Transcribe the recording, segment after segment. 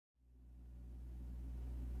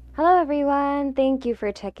Hello everyone, thank you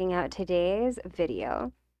for checking out today's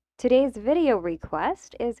video. Today's video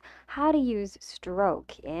request is how to use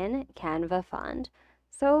stroke in Canva font.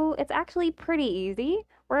 So it's actually pretty easy.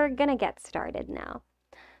 We're gonna get started now.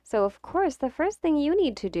 So of course, the first thing you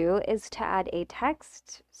need to do is to add a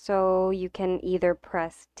text. So you can either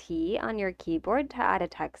press T on your keyboard to add a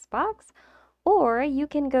text box, or you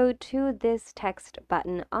can go to this text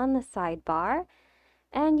button on the sidebar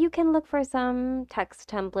and you can look for some text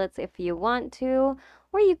templates if you want to,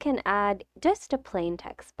 or you can add just a plain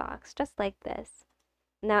text box, just like this.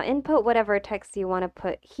 Now input whatever text you want to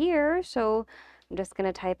put here. So I'm just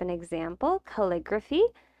going to type an example, calligraphy,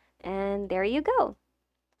 and there you go.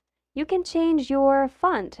 You can change your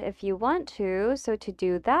font if you want to. So to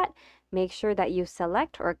do that, make sure that you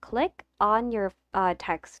select or click on your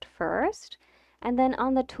text first. And then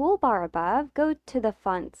on the toolbar above, go to the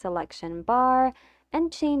font selection bar and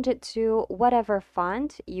change it to whatever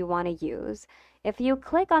font you want to use. If you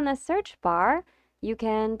click on the search bar, you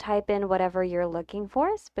can type in whatever you're looking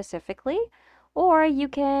for specifically, or you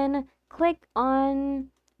can click on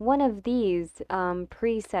one of these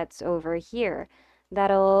presets over here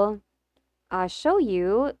that'll show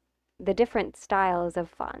you the different styles of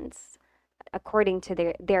fonts according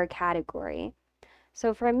to their category.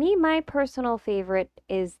 So for me, my personal favorite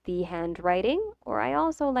is the handwriting, or I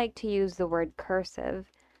also like to use the word cursive.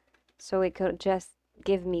 So it could just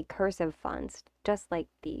give me cursive fonts, just like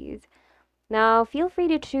these. Now, feel free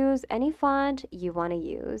to choose any font you want to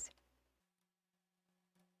use.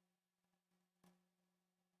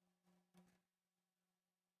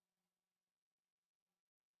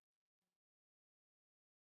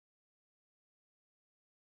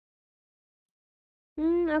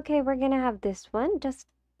 Okay, we're gonna have this one just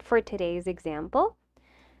for today's example.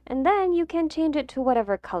 And then you can change it to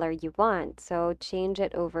whatever color you want. So change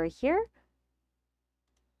it over here.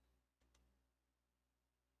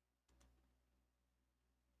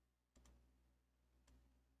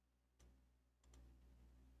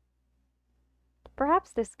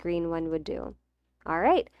 Perhaps this green one would do. All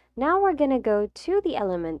right, now we're gonna go to the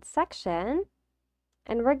elements section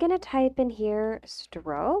and we're gonna type in here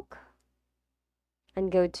stroke and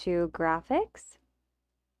go to graphics.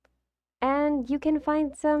 And you can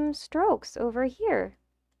find some strokes over here.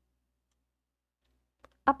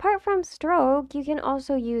 Apart from stroke, you can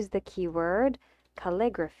also use the keyword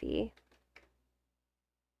calligraphy.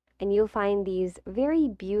 And you'll find these very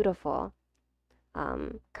beautiful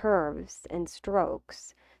curves and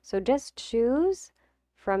strokes. So just choose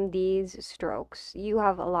from these strokes. You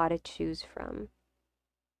have a lot to choose from.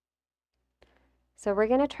 So we're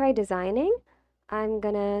going to try designing. I'm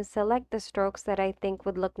going to select the strokes that I think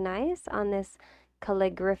would look nice on this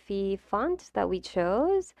calligraphy font that we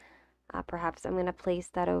chose. Perhaps I'm going to place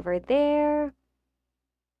that over there.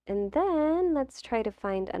 And then let's try to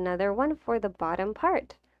find another one for the bottom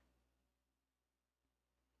part.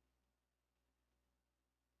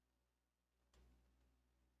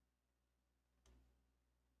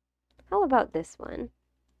 How about this one?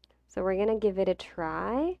 So we're going to give it a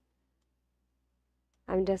try.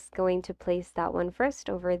 I'm just going to place that one first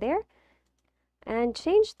over there and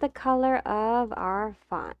change the color of our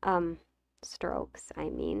font, strokes, I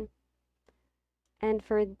mean. And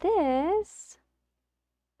for this,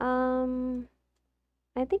 I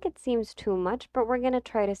think it seems too much, but we're going to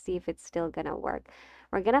try to see if it's still going to work.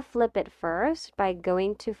 We're going to flip it first by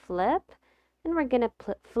going to flip, and we're going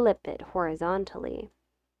to flip it horizontally.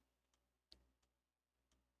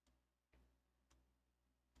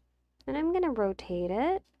 And I'm going to rotate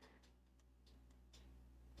it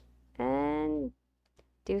and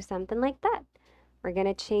do something like that. We're going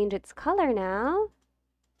to change its color now.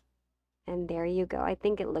 And there you go. I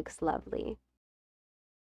think it looks lovely.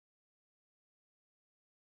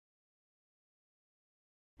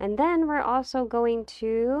 And then we're also going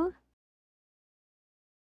to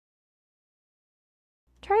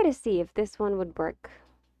try to see if this one would work.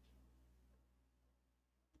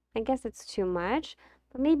 I guess it's too much,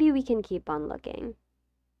 but maybe we can keep on looking.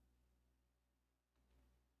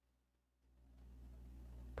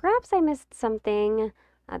 Perhaps I missed something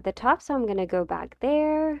at the top, so I'm going to go back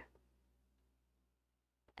there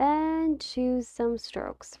and choose some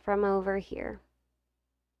strokes from over here.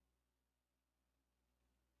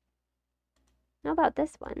 How about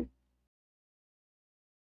this one?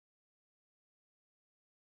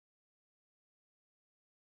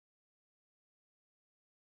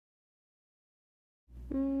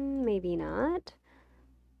 Maybe not.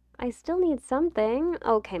 I still need something.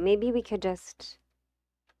 Okay, maybe we could just...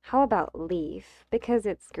 How about leaf? Because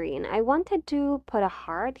it's green. I wanted to put a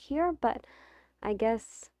heart here, but I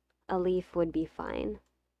guess a leaf would be fine.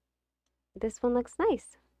 This one looks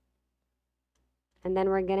nice. And then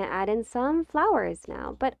we're going to add in some flowers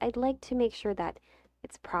now, but I'd like to make sure that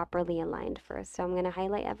it's properly aligned first. So I'm going to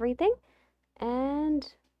highlight everything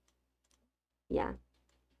and yeah,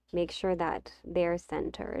 make sure that they're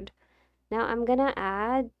centered. Now I'm going to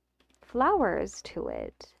add flowers to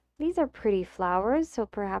it. These are pretty flowers, so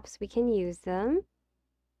perhaps we can use them.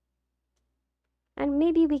 And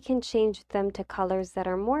maybe we can change them to colors that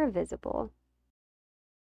are more visible.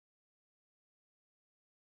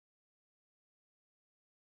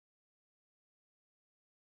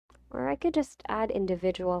 Or I could just add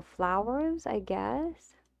individual flowers, I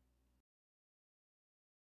guess.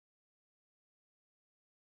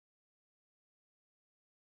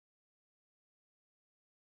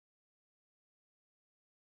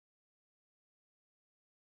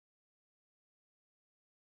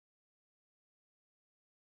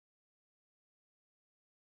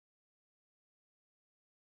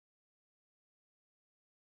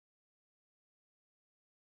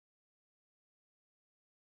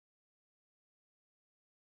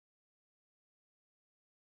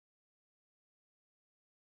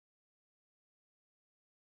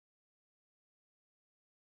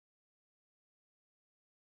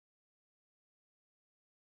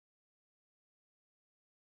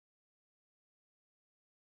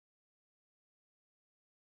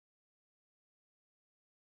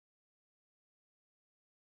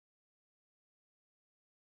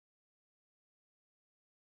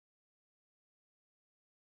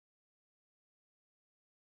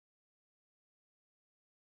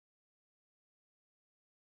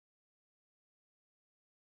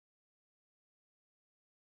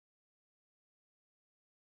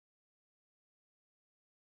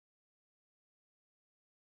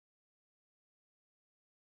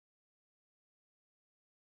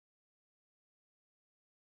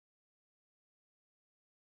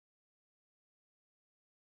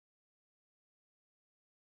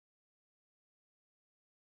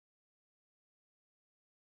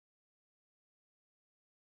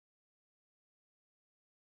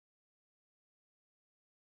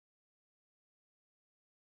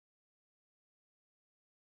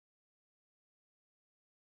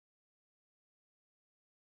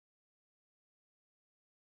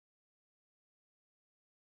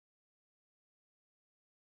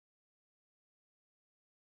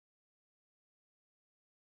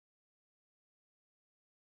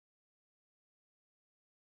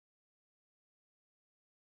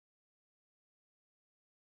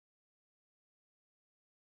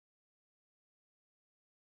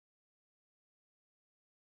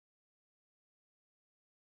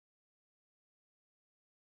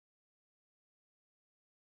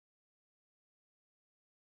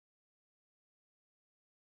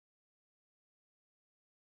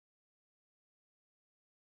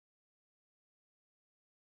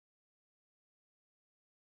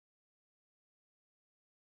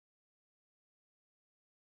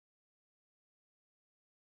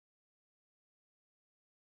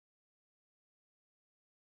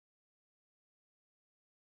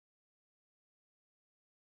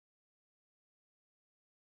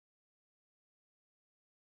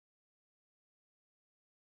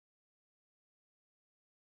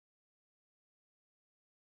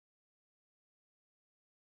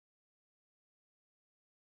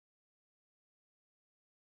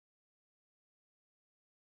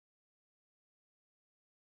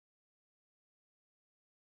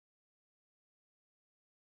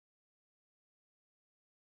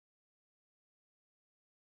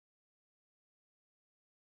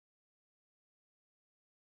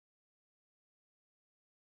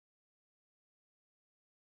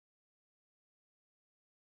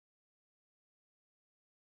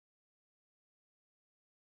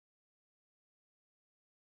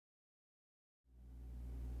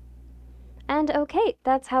 And okay,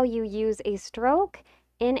 that's how you use a stroke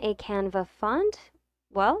in a Canva font,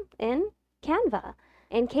 well, in Canva.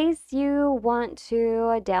 In case you want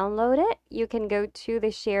to download it, you can go to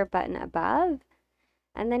the share button above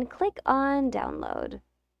and then click on download.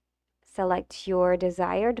 Select your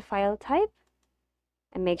desired file type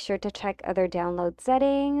and make sure to check other download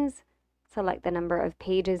settings. Select the number of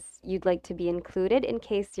pages you'd like to be included in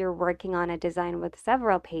case you're working on a design with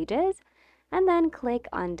several pages, and then click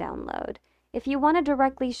on download. If you want to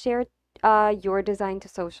directly share your design to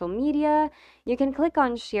social media, you can click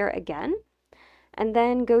on share again and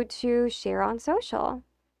then go to share on social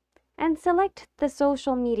and select the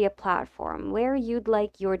social media platform where you'd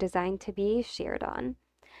like your design to be shared on.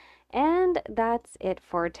 And that's it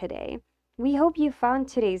for today. We hope you found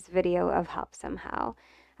today's video of help somehow.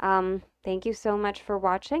 Thank you so much for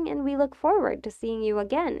watching, and we look forward to seeing you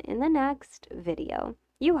again in the next video.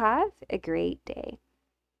 You have a great day.